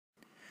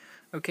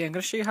Okay, I'm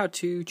going to show you how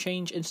to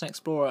change Internet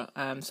Explorer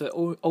so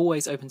it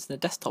always opens in the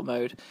desktop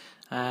mode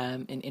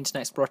in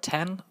Internet Explorer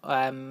 10,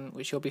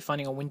 which you'll be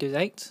finding on Windows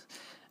 8.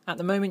 At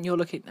the moment you're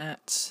looking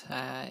at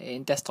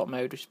in desktop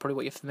mode, which is probably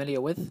what you're familiar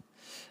with.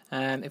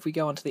 If we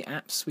go onto the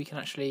apps, we can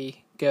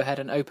actually go ahead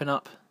and open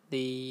up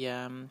the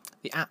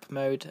app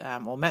mode,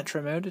 or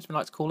Metro mode as we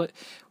like to call it,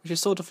 which is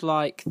sort of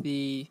like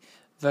the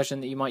version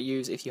that you might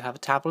use if you have a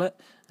tablet.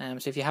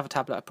 So if you have a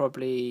tablet, I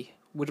probably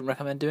wouldn't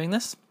recommend doing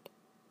this.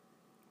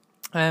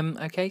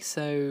 Okay,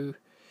 so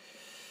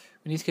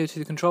we need to go to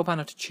the control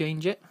panel to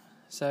change it.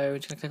 So we're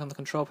just going to click on the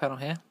control panel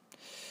here,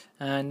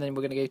 and then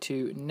we're going to go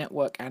to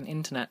Network and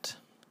Internet.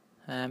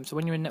 So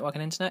when you're in Network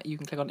and Internet, you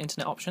can click on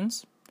Internet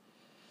Options,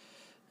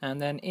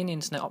 and then in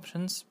Internet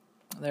Options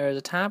there is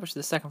a tab, which is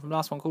the second from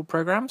last one, called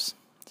Programs.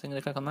 So I'm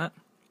going to click on that.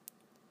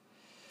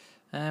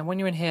 And when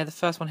you're in here, the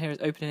first one here is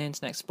Open in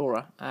Internet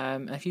Explorer.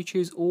 And if you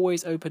choose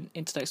Always Open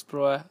Internet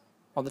Explorer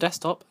on the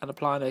desktop and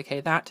apply and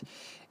OK that,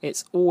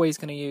 it's always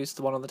going to use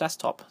the one on the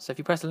desktop. So if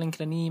you press a link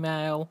in an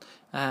email,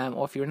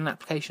 or if you're in an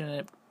application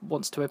and it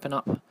wants to open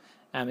up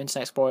Internet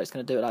Explorer, it's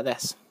going to do it like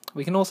this.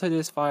 We can also do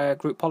this via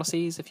group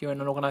policies if you're in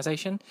an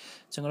organisation.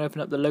 So I'm going to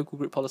open up the local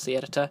group policy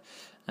editor.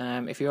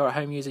 If you're a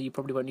home user, you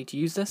probably won't need to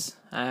use this.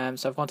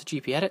 So I've gone to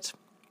GP Edit.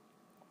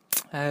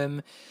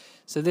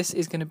 So this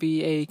is going to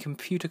be a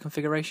computer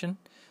configuration.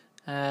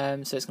 So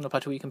it's going to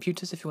apply to all your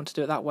computers if you want to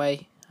do it that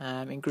way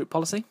in group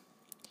policy.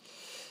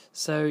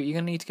 So you're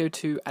going to need to go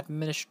to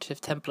Administrative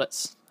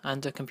Templates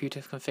under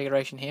Computer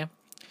Configuration here.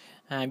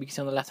 You can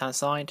see on the left hand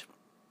side.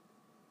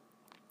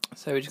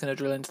 So we're just going to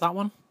drill into that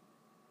one.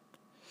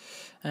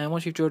 And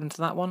once you've drilled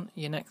into that one,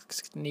 you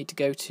next need to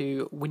go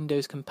to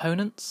Windows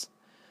Components.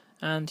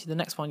 And the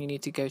next one you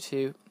need to go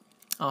to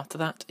after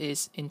that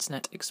is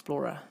Internet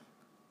Explorer.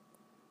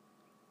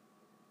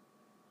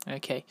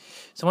 Okay,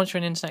 so once you're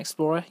in Internet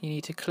Explorer, you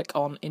need to click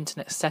on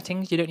Internet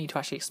Settings. You don't need to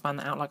actually expand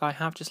that out like I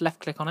have, just left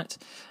click on it,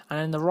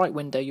 and in the right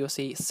window you'll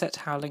see Set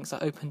How Links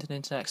Are Opened in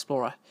Internet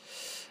Explorer.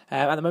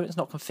 At the moment it's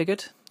not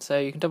configured, so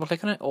you can double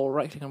click on it or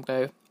right click and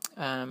go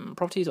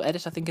Properties or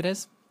Edit, I think it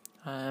is,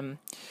 and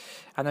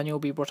then you'll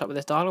be brought up with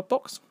this dialog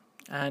box,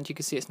 and you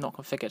can see it's not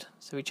configured.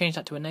 So we change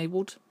that to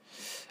Enabled,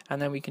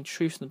 and then we can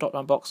choose from the drop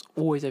down box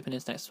Always Open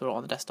Internet Explorer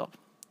on the desktop.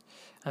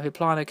 And if we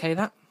apply and OK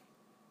that,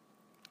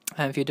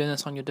 and if you're doing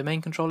this on your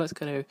domain controller, it's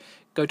going to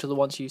go to the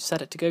ones you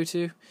set it to go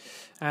to,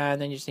 and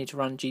then you just need to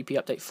run GP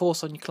update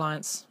force on your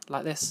clients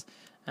like this,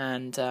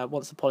 and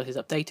once the policy is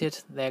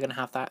updated, they're going to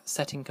have that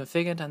setting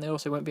configured, and they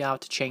also won't be able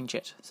to change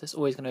it. So it's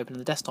always going to open in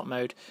the desktop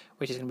mode,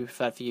 which is going to be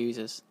preferred for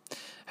users.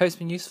 Hope it's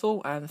been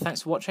useful, and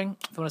thanks for watching.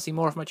 If you want to see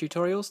more of my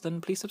tutorials,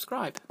 then please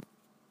subscribe.